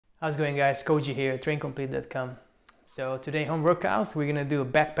How's it going, guys? Koji here, TrainComplete.com. So today home workout, we're gonna do a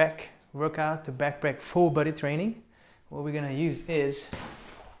backpack workout, the backpack full body training. What we're gonna use is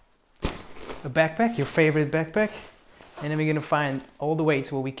a backpack, your favorite backpack, and then we're gonna find all the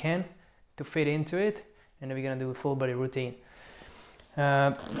weights what we can to fit into it, and then we're gonna do a full body routine.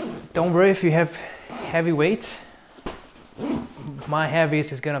 Don't worry if you have heavy weights. My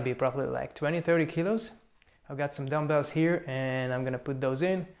heaviest is gonna be probably like 20-30 kilos. I've got some dumbbells here and I'm gonna put those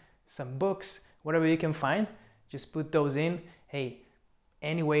in, some books, whatever you can find, just put those in. Hey,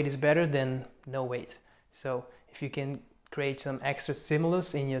 any weight is better than no weight. So if you can create some extra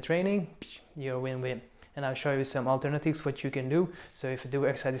stimulus in your training, you're a win-win. And I'll show you some alternatives what you can do. So if the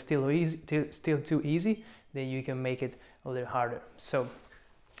exercise is still too easy, then you can make it a little harder. So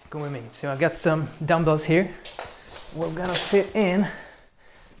come with me. So I got some dumbbells here. What we're gonna fit in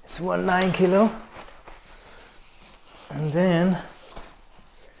is 9 kilo. And then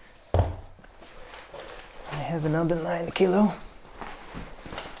I have another 9 kilo.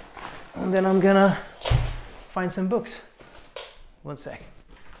 And then I'm gonna find some books. One sec.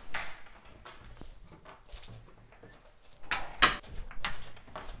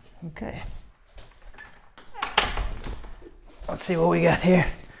 Okay. Let's see what we got here.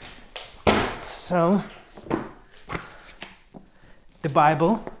 So, the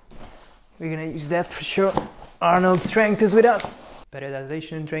Bible. We're gonna use that for sure. Arnold Strength is with us.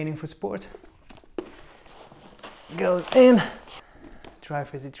 Periodization training for sport. Goes in.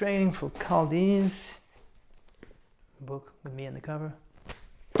 Tri-physique training for Chaldeans. Book with me on the cover.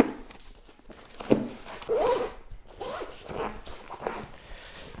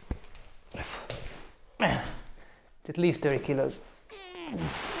 Man, it's at least 30 kilos.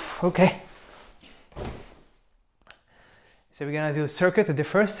 Okay. So we're gonna do a circuit at the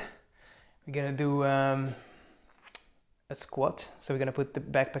first. We're gonna do a squat. So we're gonna put the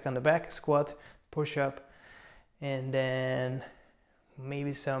backpack on the back, squat, push up, and then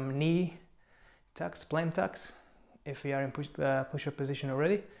maybe some knee tucks, plank tucks, if we are in push-up position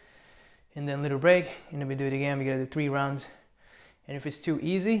already. And then little break, and then we do it again. We're gonna do 3 rounds. And if it's too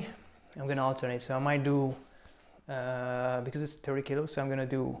easy, I'm gonna alternate. So I might do, because it's 30 kilos, so I'm gonna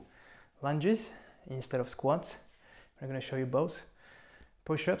do lunges instead of squats. I'm gonna show you both.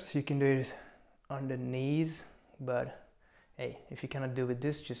 Push-ups, you can do it on the knees, but hey, if you cannot do with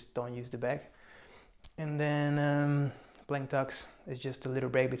this, just don't use the bag. And then plank tucks is just a little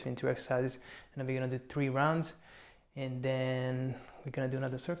break between 2 exercises. And then we're gonna do 3 rounds, and then we're gonna do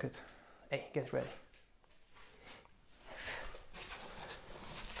another circuit. Hey, get ready.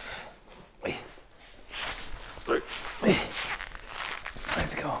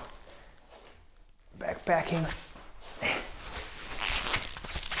 Let's go. Backpacking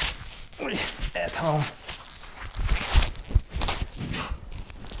at home.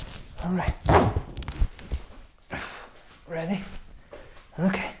 All right. Ready?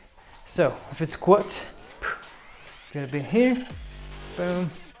 Okay. So if it's squats, gonna be here.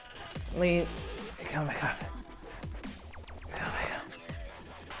 Boom. Lean. Come back up. Come back up.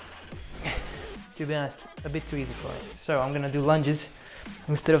 To be honest, a bit too easy for me. So I'm gonna do lunges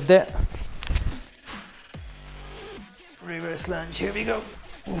instead of that. Reverse lunge. Here we go.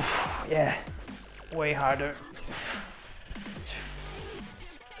 Oof, yeah, way harder.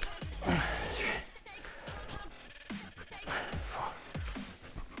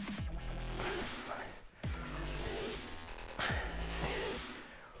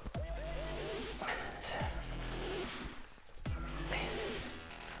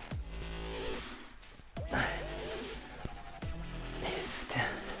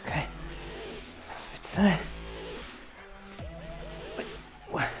 Okay, switch side.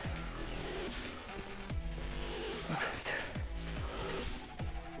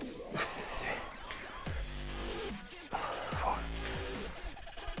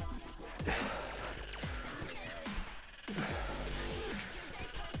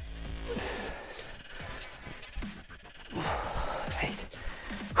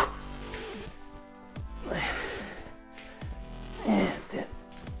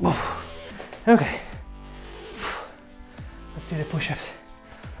 Okay, let's do the push-ups.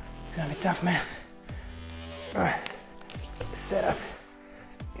 It's gonna be tough, man. All right, setup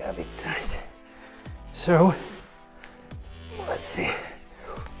gotta be tight. So, let's see.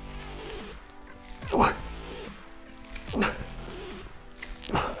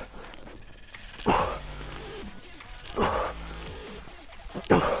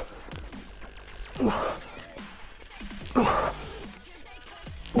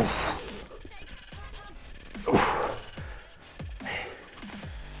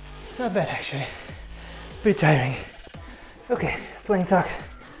 It's not bad actually. Pretty tiring. Okay, plank tucks.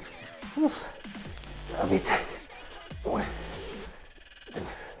 A bit tight. 1, 2,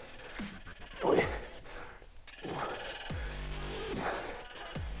 3.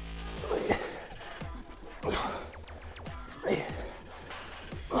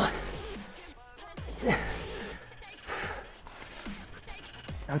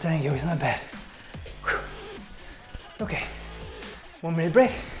 I'm telling you, it's not bad. Okay, 1 minute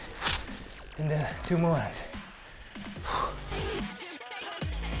break, and then 2 more rounds.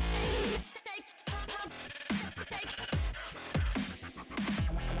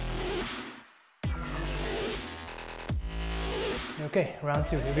 Okay, round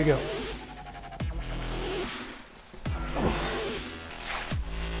 2, here we go.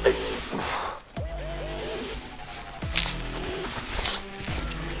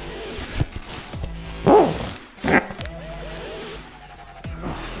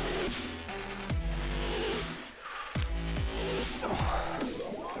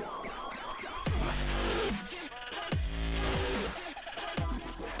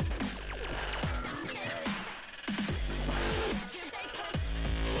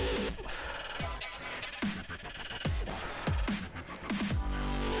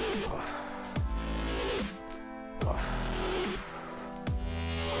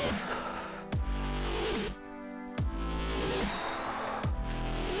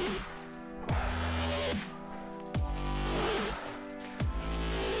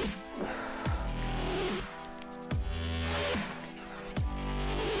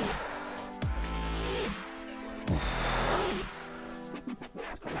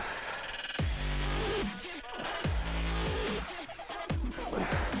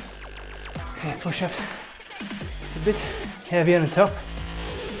 Okay, push-ups. It's a bit heavy on the top,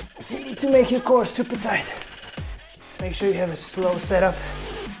 so you need to make your core super tight. Make sure you have a slow setup.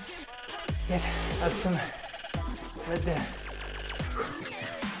 Add some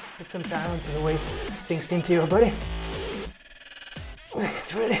time until the weight sinks into your body.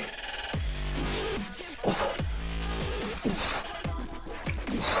 It's ready.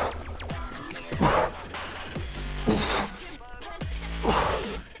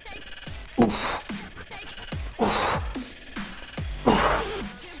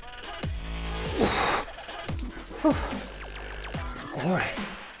 All right,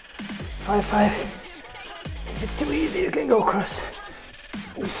 5-5. If it's too easy, you can go cross.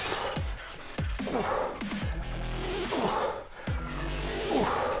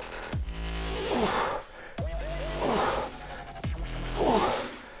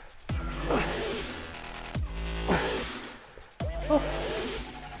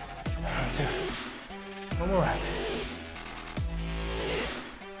 Round 2. 1 more round.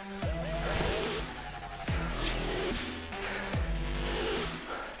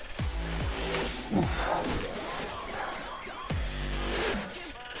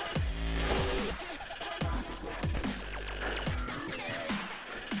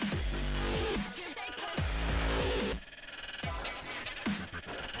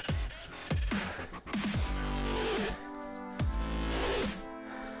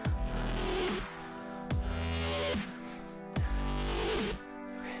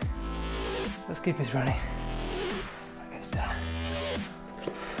 Let's keep this running. I'll get it done.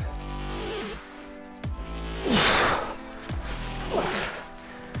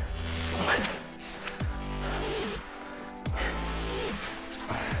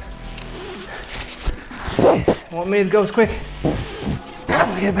 Okay, 1 minute goes quick.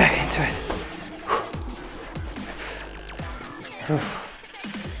 Let's get back into it.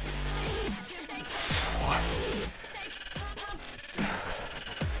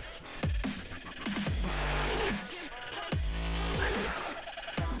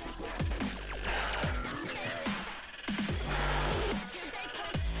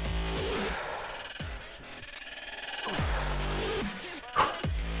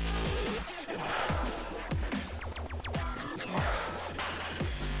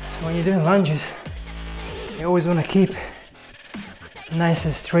 When you're doing lunges, you always want to keep a nice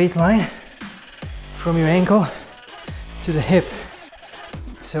straight line from your ankle to the hip.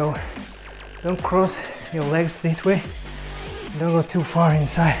 So don't cross your legs this way, don't go too far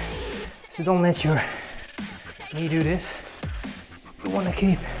inside. So don't let your knee do this. You want to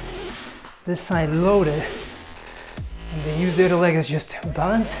keep this side loaded and then use the other leg as just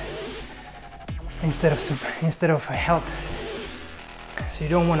balance instead of help. So you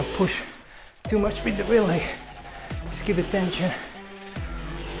don't want to push too much with the rear leg. Just keep the tension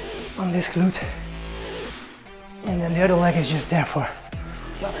on this glute. And then the other leg is just there for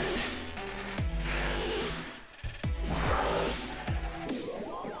balance.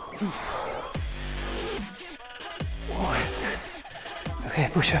 Okay,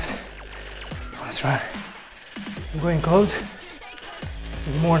 push-ups. Last run. I'm going close. This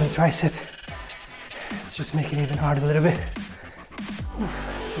is more than tricep. Let's just make it even harder a little bit.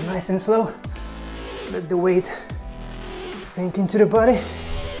 So nice and slow. Let the weight sink into the body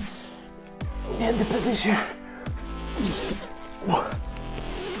and the position.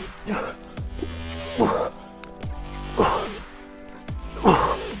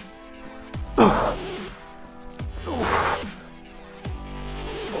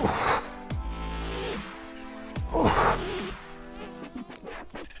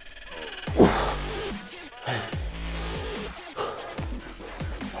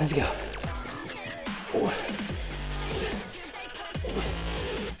 Let's go.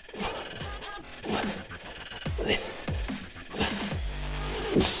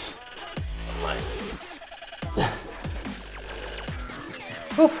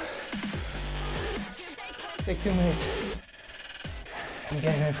 Take 2 minutes. I'm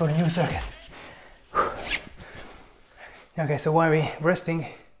getting ready for the new circuit. Okay, so while we're resting,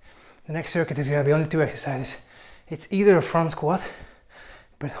 the next circuit is gonna be only 2 exercises. It's either a front squat,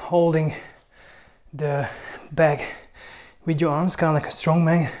 but holding the bag with your arms, kind of like a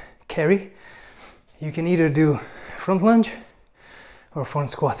strongman carry. You can either do front lunge or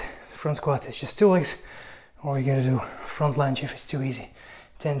front squat. Front squat is just 2 legs, or you're gonna do front lunge if it's too easy.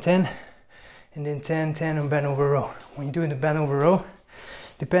 10-10, and then 10-10 on bend over row. When you're doing the bend over row,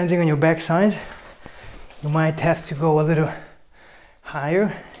 depending on your back size, you might have to go a little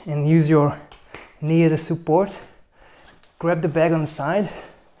higher and use your knee as a support. Grab the bag on the side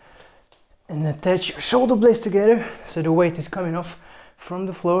and attach your shoulder blades together so the weight is coming off from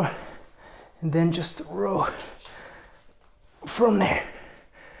the floor, and then just row from there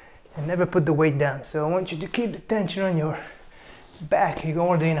and never put the weight down. So I want you to keep the tension on your back. You're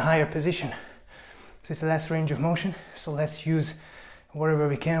already in a higher position. So it's the last range of motion, so let's use whatever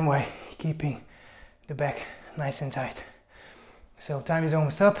we can while keeping the back nice and tight. So time is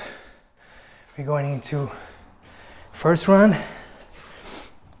almost up. We're going into first run.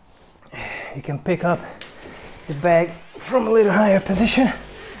 You can pick up the bag from a little higher position.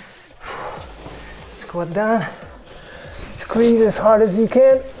 Squat down. Squeeze as hard as you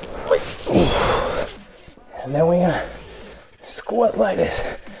can. And then we're gonna squat like this.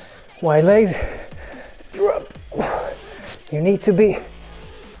 Wide legs. Drop. You need to be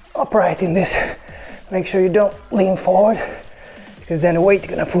upright in this. Make sure you don't lean forward, because then the weight is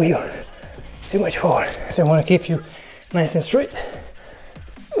gonna pull you too much forward. So I want to keep you nice and straight.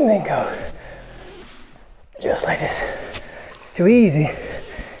 And then go. Just like this. It's too easy.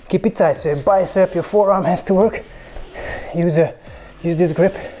 Keep it tight. So your bicep, your forearm has to work. Use this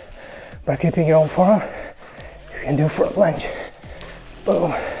grip by keeping your own forearm. You can do front lunge.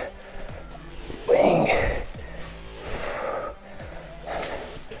 Boom. Bang.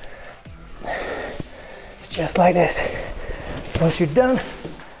 Just like this. Once you're done,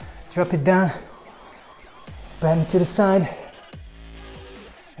 drop it down, bend to the side,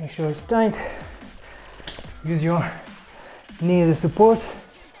 make sure it's tight, use your knee as a support,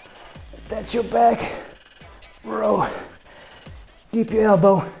 attach your back, row, keep your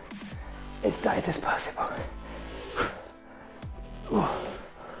elbow as tight as possible.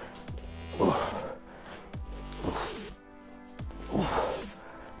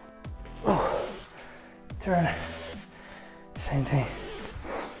 Turn, same thing.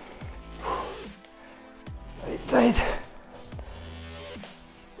 Very tight.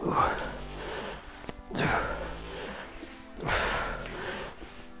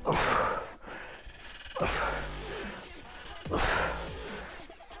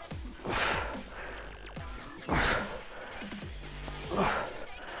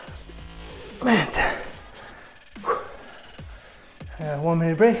 Man, 1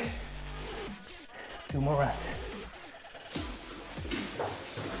 minute break. 2 more rounds.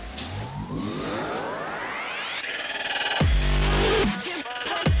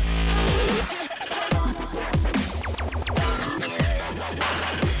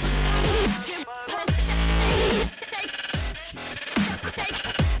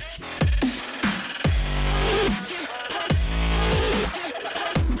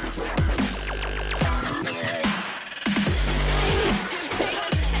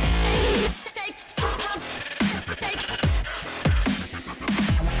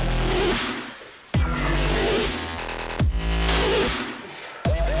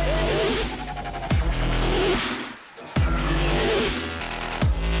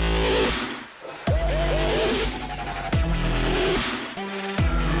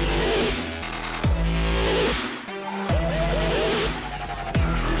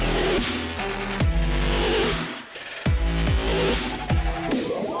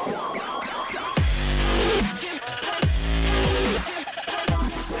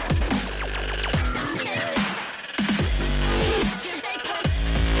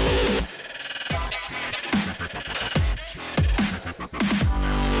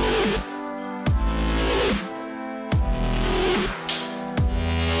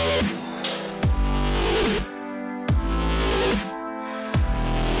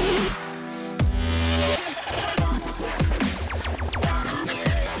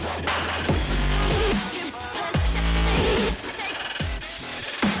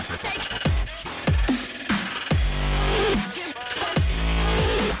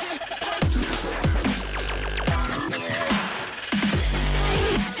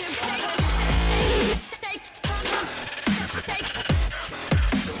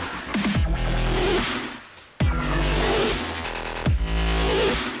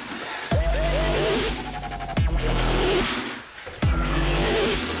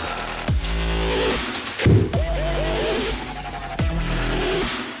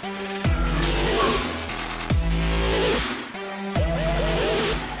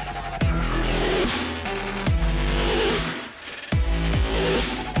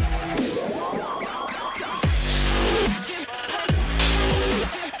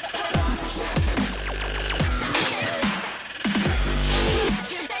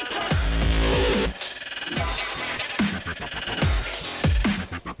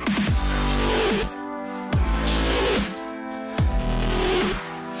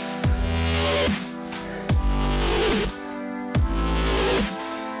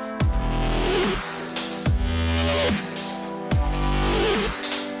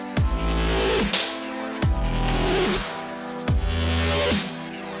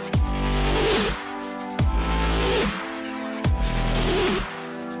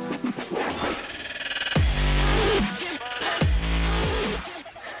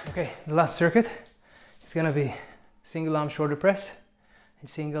 Okay, the last circuit is gonna be single arm shoulder press and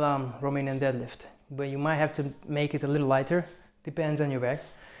single arm Romanian deadlift. But you might have to make it a little lighter, depends on your back.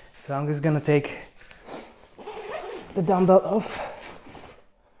 So I'm just gonna take the dumbbell off.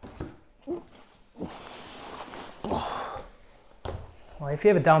 Well, if you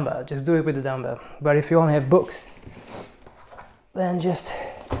have a dumbbell, just do it with the dumbbell. But if you only have books, then just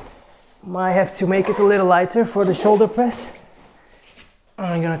might have to make it a little lighter for the shoulder press.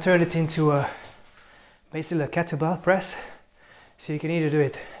 I'm gonna turn it into basically a kettlebell press. So you can either do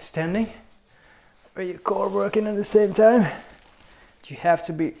it standing or your core working at the same time. You have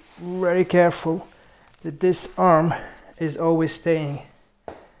to be very careful that this arm is always staying,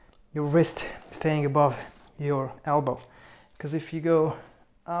 your wrist staying above your elbow. Because if you go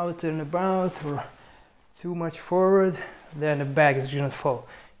out and about or too much forward, then the back is gonna fall.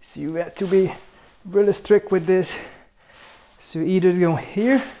 So you have to be really strict with this. So either go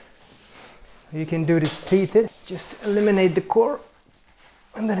here, or you can do this seated, just eliminate the core,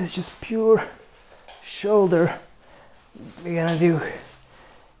 and then it's just pure shoulder. We're gonna do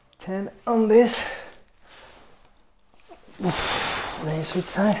 10 on this. Then you switch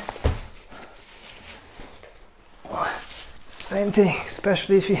side. Same thing,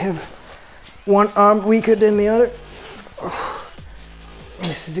 especially if you have one arm weaker than the other. And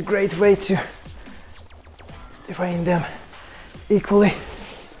this is a great way to train them equally.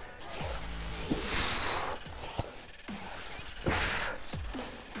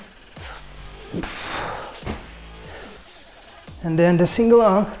 And then the single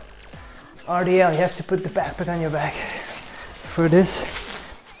arm RDL, you have to put the backpack on your back for this.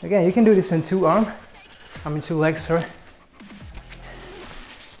 Again, you can do this in two legs, sorry.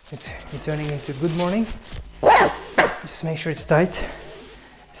 You're turning into good morning. Just make sure it's tight.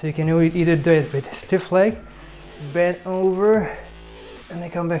 So you can either do it with stiff leg, bend over, and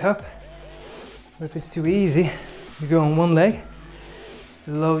then come back up. Or if it's too easy, you go on one leg,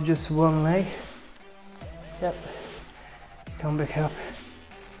 load just one leg, tap, come back up,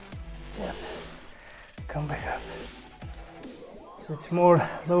 tap, come back up. So it's more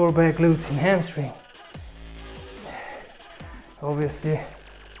lower back glutes and hamstring. Obviously,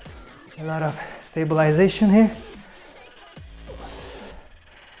 a lot of stabilization here.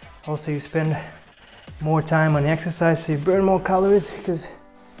 Also, you spend more time on exercise, so you burn more calories because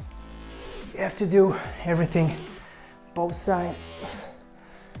you have to do everything both sides.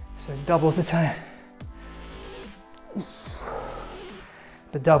 So it's double the time,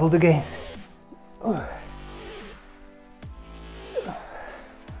 but double the gains.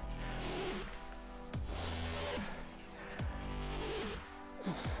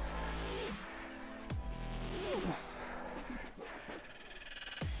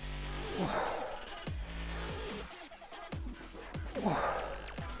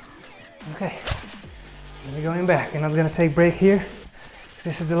 Okay, we're going back. We're not gonna take a break here.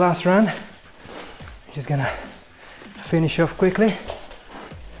 This is the last run. We're just gonna finish off quickly.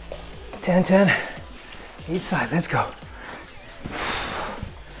 10-10, each side, let's go.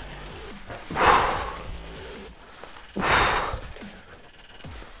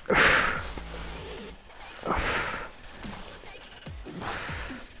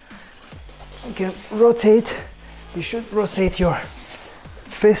 You can rotate, you should rotate your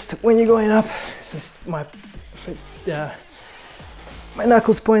fist when you're going up. So my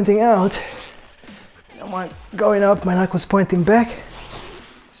knuckles pointing out. I'm going up, my knuckles pointing back.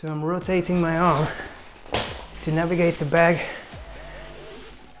 So I'm rotating my arm to navigate the bag.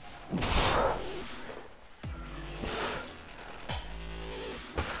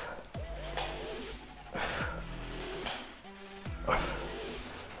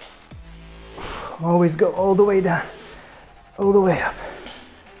 Always go all the way down, all the way up.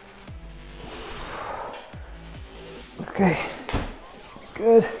 Okay,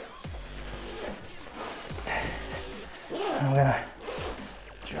 good. I'm gonna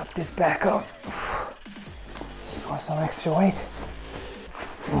drop this back up. Just for some extra weight.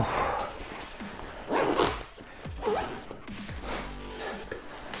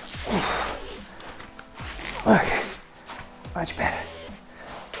 Okay, much better.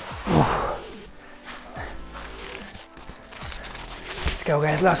 Let's go,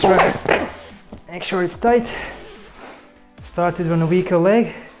 guys, last run. Make sure it's tight. Started on a weaker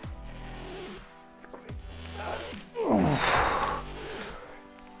leg.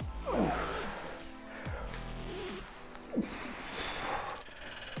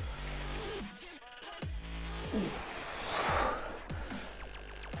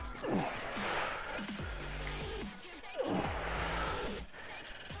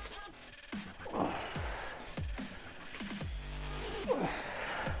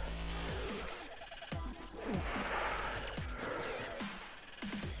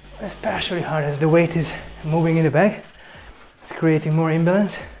 especially hard as the weight is moving in the back. It's creating more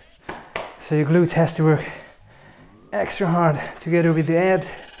imbalance. So your glutes has to work extra hard together with the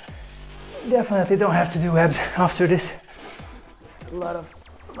abs. Definitely don't have to do abs after this. It's a lot of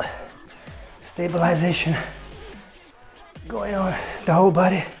stabilization going on the whole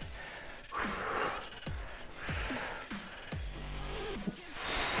body.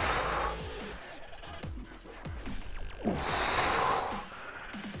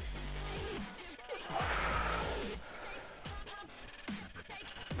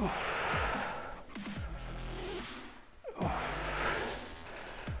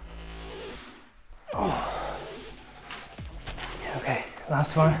 Okay,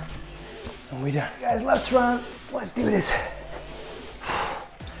 last one, and we're done. Guys, last round, let's do this.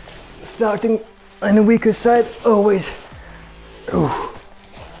 Starting on the weaker side, always. Ooh.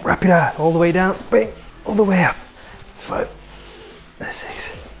 Wrap it out, all the way down, bang, all the way up. It's 5,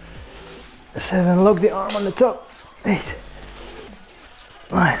 6, 7, lock the arm on the top, 8,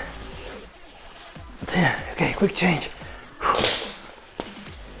 9, 10, okay, quick change.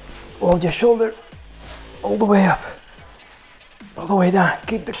 Hold your shoulder all the way up, all the way down.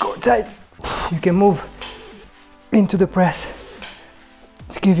 Keep the core tight. You can move into the press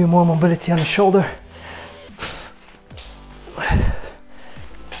to give you more mobility on the shoulder.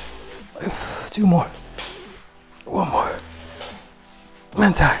 2 more, 1 more,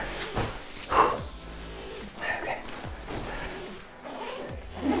 one time. Okay.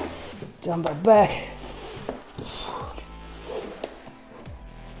 Down by back.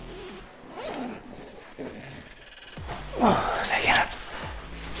 Back it up.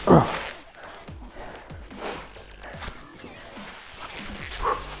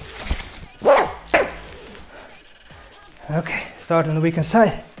 Okay, start on the weakened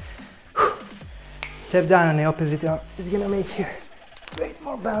side. Tap down on the opposite arm. It's gonna make you create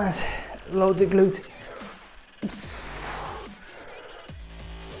more balance. Load the glute.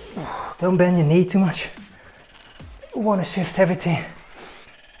 Don't bend your knee too much. You want to shift everything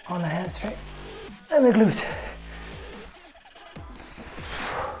on the hamstring and the glute.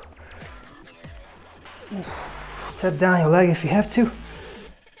 Tap down your leg if you have to.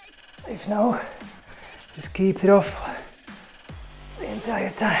 If no, just keep it off the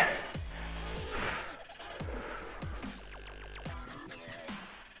entire time.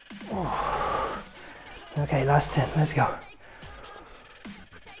 Okay, last 10, let's go.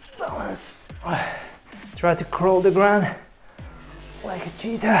 Balance. Try to crawl the ground like a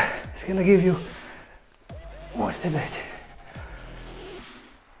cheetah. It's gonna give you more stability.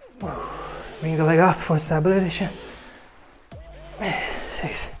 Bring the leg up for stabilization.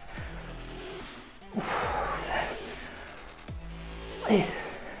 6, 7, 8,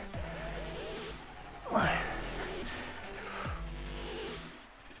 9,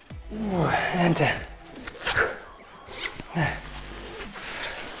 and 10.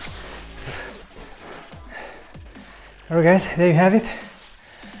 Alright guys, there you have it.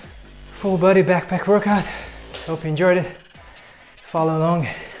 Full body backpack workout. Hope you enjoyed it. Follow along.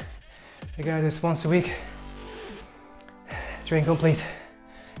 I gotta do this once a week. Train complete.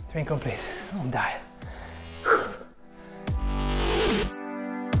 Train complete. I'm dying.